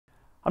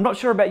I'm not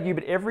sure about you,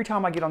 but every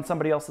time I get on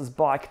somebody else's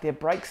bike, their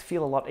brakes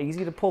feel a lot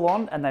easier to pull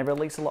on and they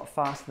release a lot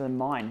faster than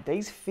mine.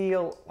 These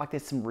feel like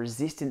there's some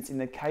resistance in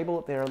the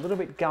cable. They're a little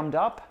bit gummed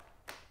up.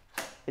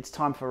 It's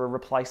time for a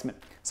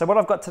replacement. So what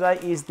I've got today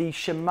is the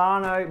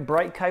Shimano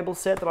brake cable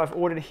set that I've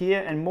ordered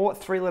here, and more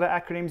 3-letter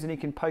acronyms and you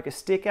can poke a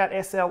stick out: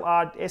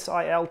 SLR,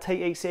 SIL,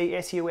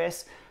 TEC,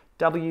 SUS,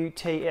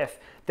 WTF.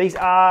 These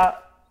are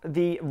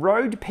the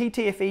Road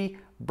PTFE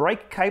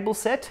brake cable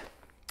set,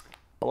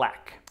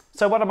 black.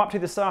 So what I'm up to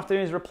this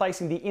afternoon is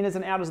replacing the inners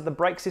and outers of the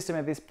brake system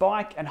of this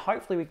bike, and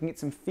hopefully we can get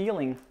some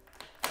feeling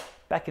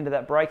back into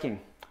that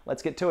braking.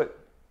 Let's get to it.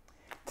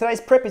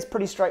 Today's prep is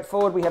pretty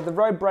straightforward. We have the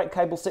Road brake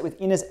cable set with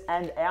inners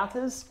and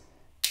outers.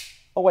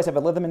 Always have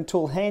a Leatherman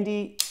tool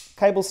handy,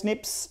 cable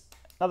snips,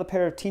 another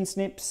pair of tin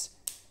snips,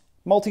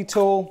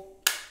 multi-tool,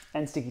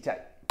 and sticky tape.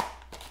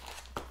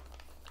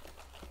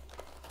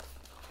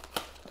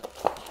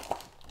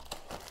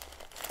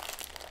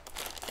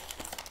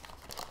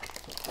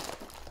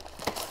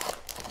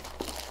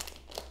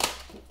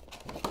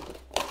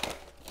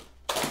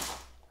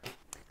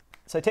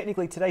 So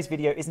technically today's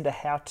video isn't a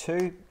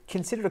how-to.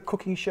 Consider it a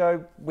cooking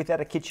show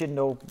without a kitchen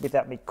or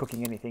without me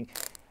cooking anything.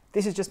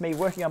 This is just me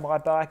working on my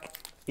bike.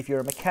 If you're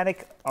a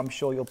mechanic, I'm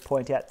sure you'll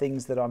point out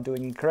things that I'm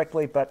doing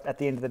incorrectly, but at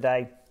the end of the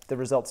day, the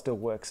result still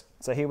works.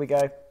 So here we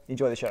go,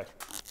 enjoy the show.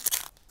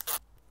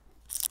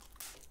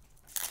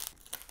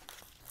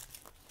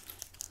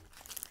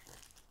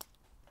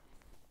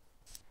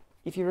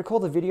 If you recall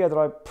the video that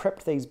I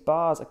prepped these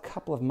bars a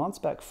couple of months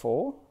back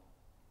for,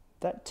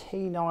 that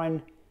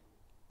T9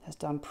 has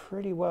done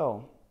pretty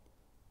well.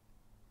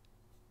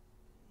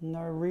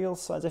 No real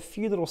signs, a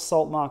few little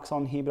salt marks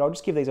on here, but I'll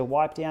just give these a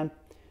wipe down.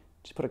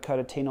 Just put a coat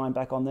of T9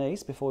 back on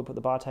these before we put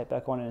the bar tape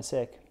back on in a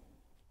sec.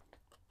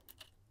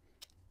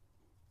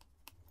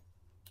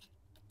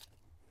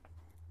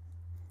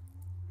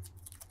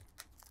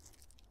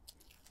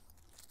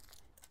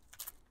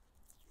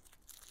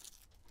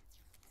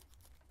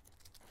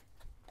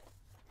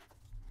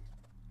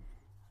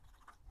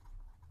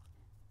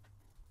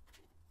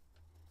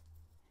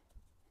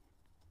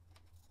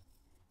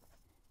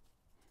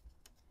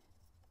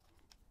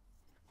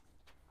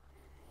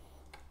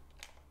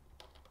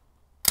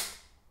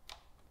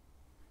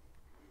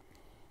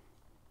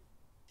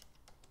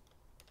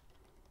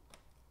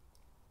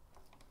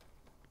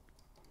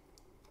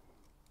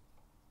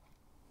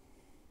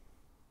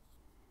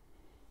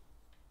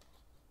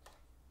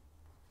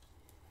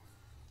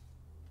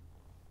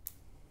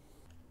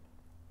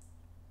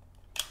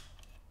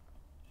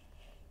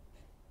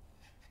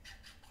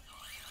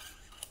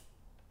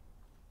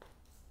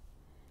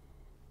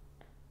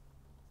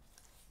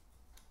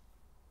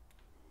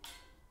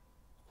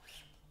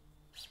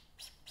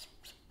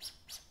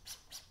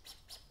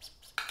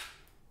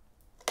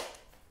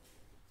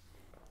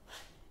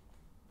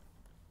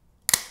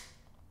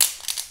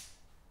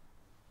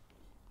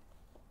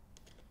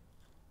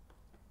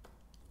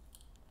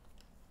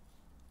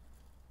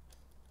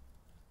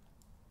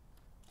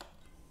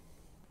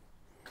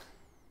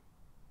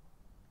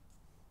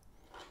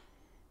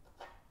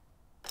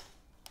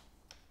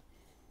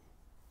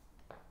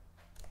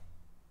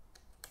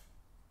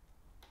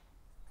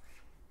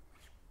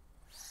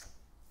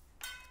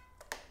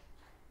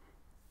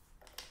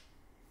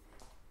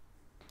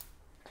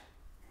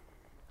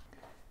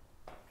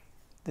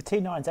 The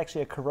T9 is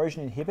actually a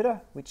corrosion inhibitor,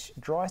 which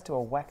dries to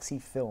a waxy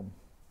film.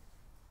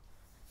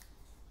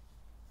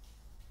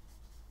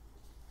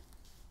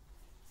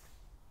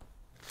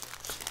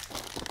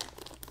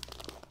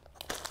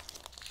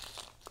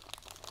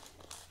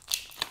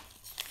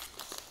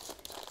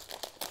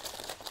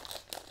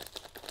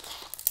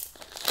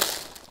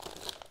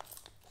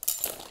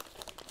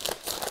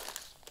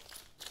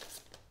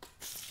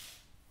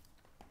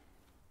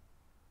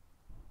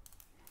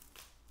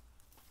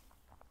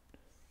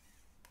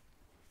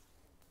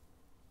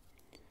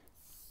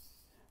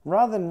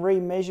 Rather than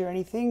remeasure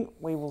anything,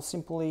 we will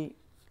simply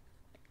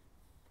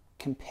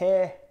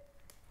compare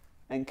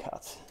and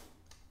cut.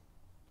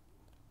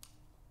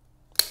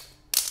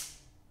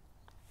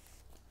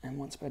 And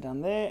once we're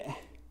done there,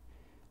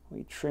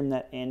 we trim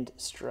that end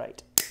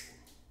straight.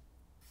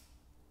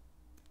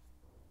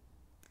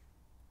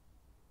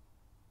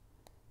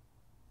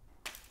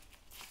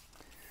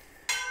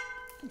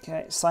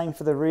 Okay, same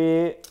for the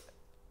rear.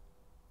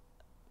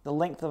 The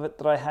length of it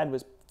that I had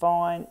was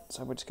fine,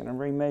 so we're just going to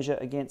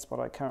remeasure against what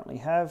I currently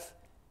have.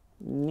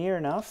 Near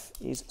enough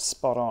is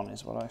spot on,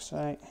 is what I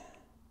say.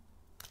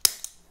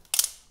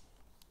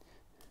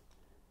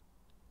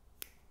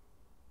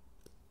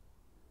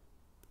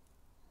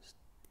 Just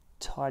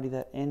tidy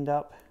that end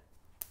up.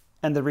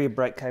 And the rear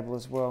brake cable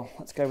as well.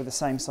 Let's go with the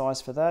same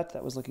size for that.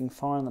 That was looking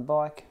fine on the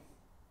bike.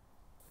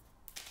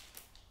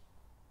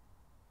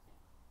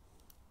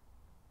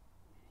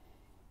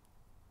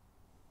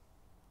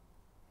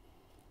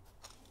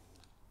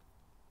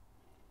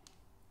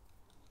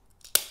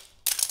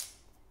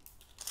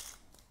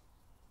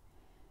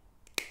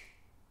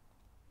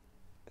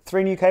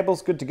 Three new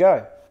cables, good to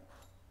go.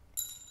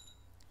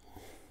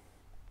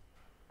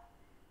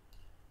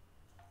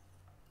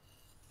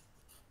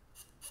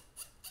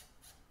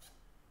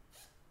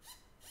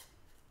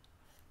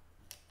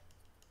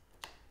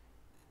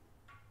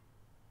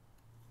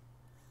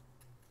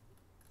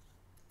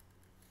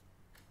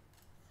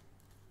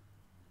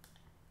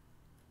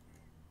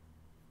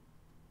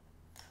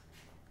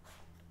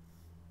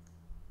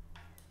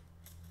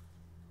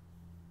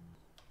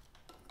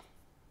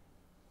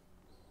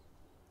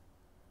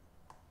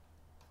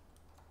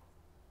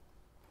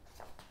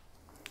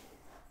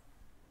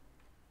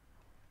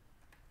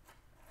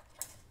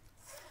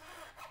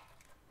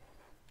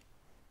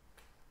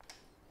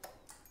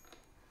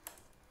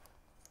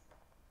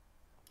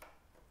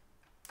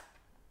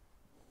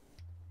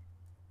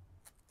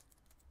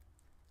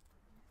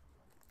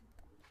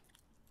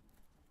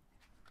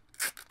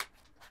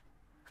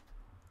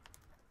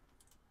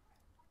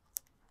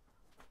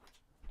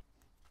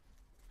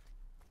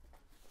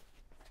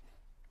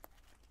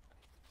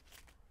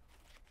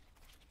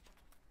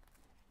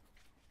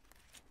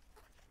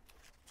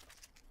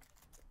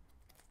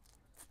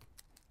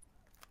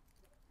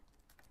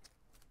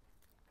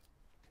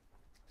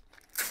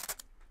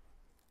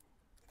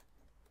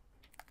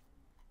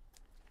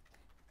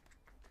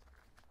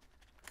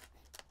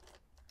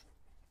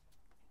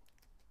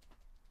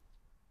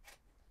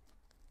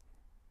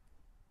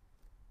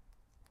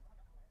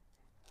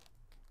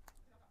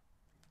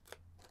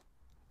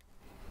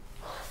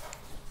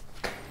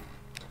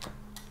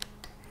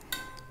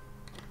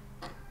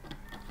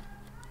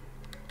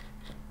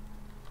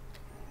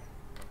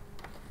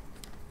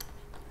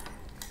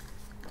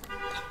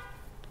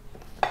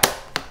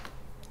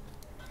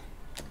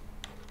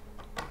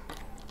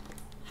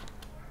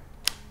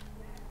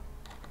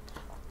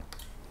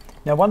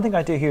 Now one thing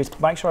I do here is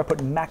make sure I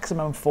put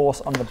maximum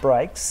force on the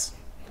brakes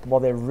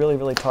while they're really,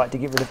 really tight to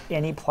get rid of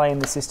any play in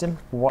the system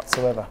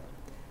whatsoever.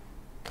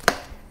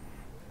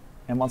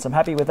 And once I'm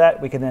happy with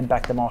that, we can then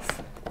back them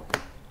off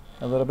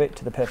a little bit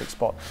to the perfect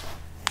spot.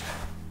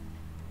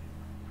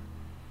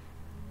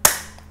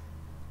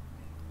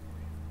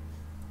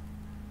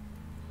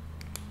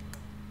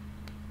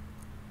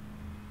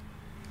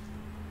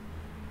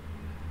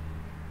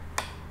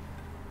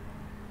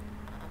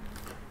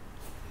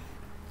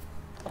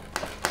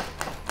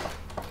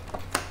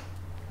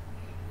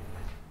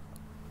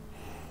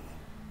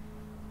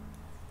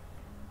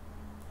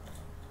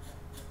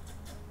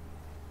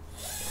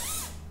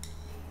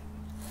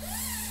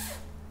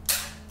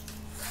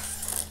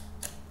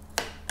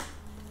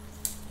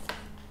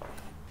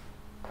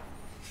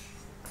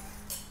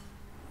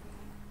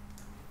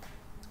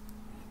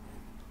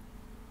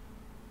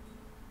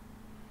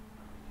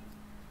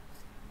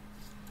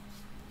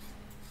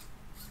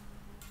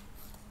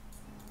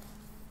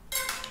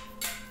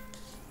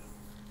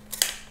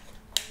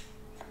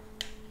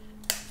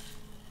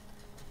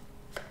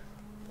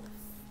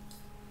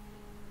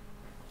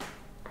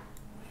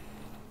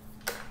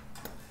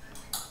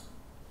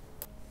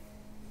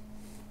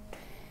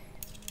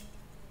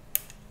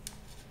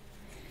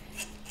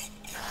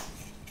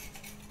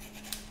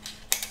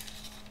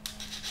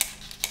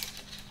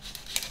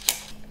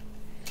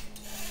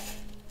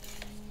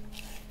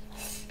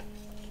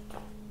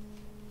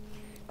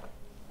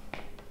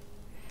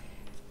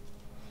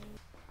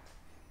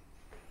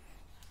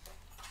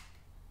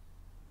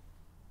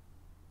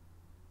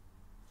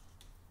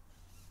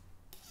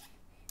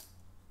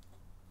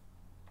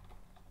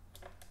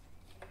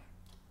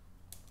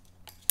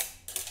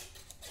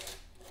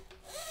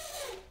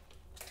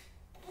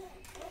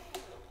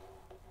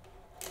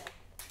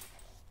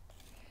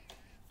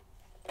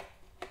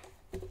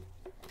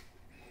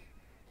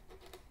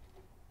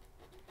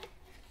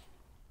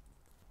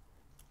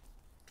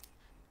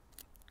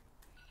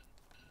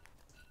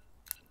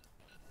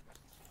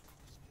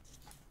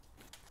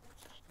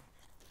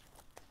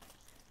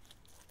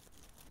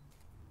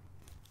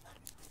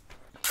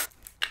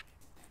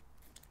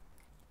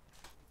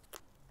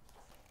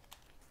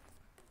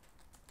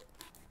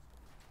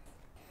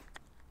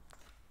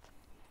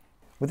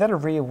 Without a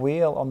rear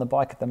wheel on the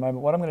bike at the moment,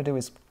 what I'm going to do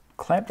is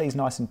clamp these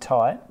nice and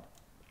tight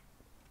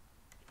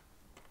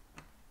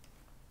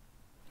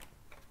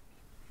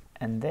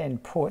and then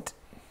put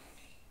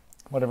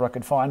whatever I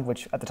could find,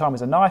 which at the time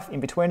was a knife, in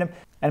between them,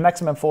 and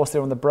maximum force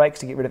there on the brakes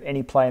to get rid of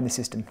any play in the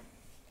system.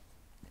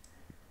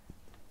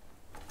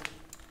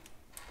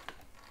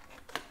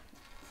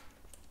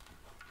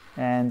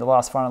 And the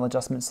last final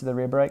adjustments to the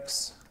rear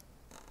brakes.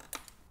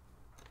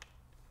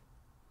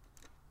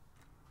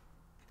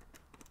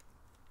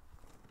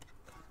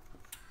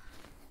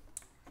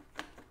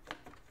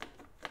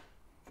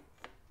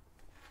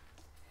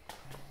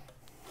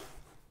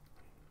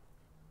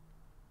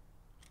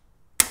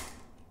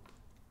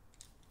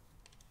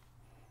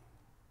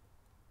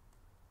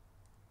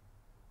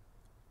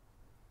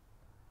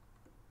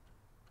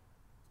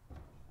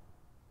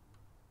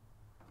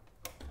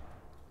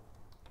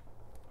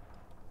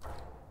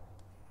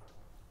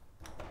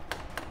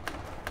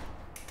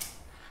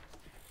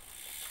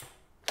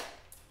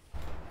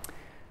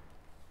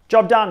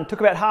 Job done.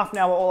 Took about half an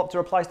hour all up to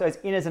replace those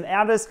inners and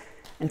outers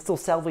and still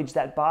salvage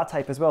that bar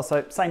tape as well.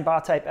 So same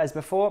bar tape as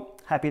before.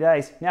 Happy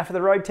days. Now for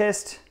the road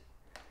test.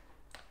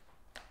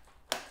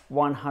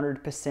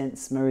 100%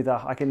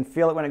 smoother. I can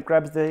feel it when it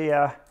grabs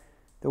the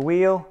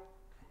wheel,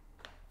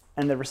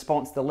 and the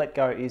response, the let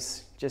go,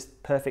 is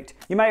just perfect.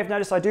 You may have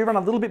noticed I do run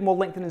a little bit more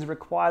length than is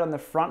required on the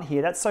front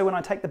here. That's so when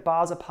I take the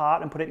bars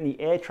apart and put it in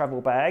the air travel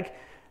bag,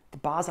 the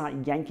bars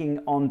aren't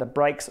yanking on the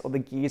brakes or the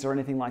gears or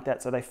anything like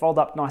that, so they fold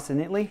up nice and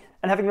neatly.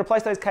 And having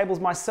replaced those cables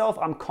myself,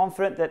 I'm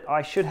confident that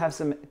I should have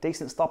some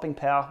decent stopping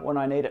power when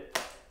I need it.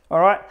 All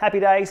right, happy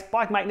days.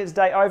 Bike maintenance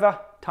day over.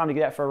 Time to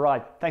get out for a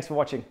ride. Thanks for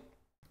watching.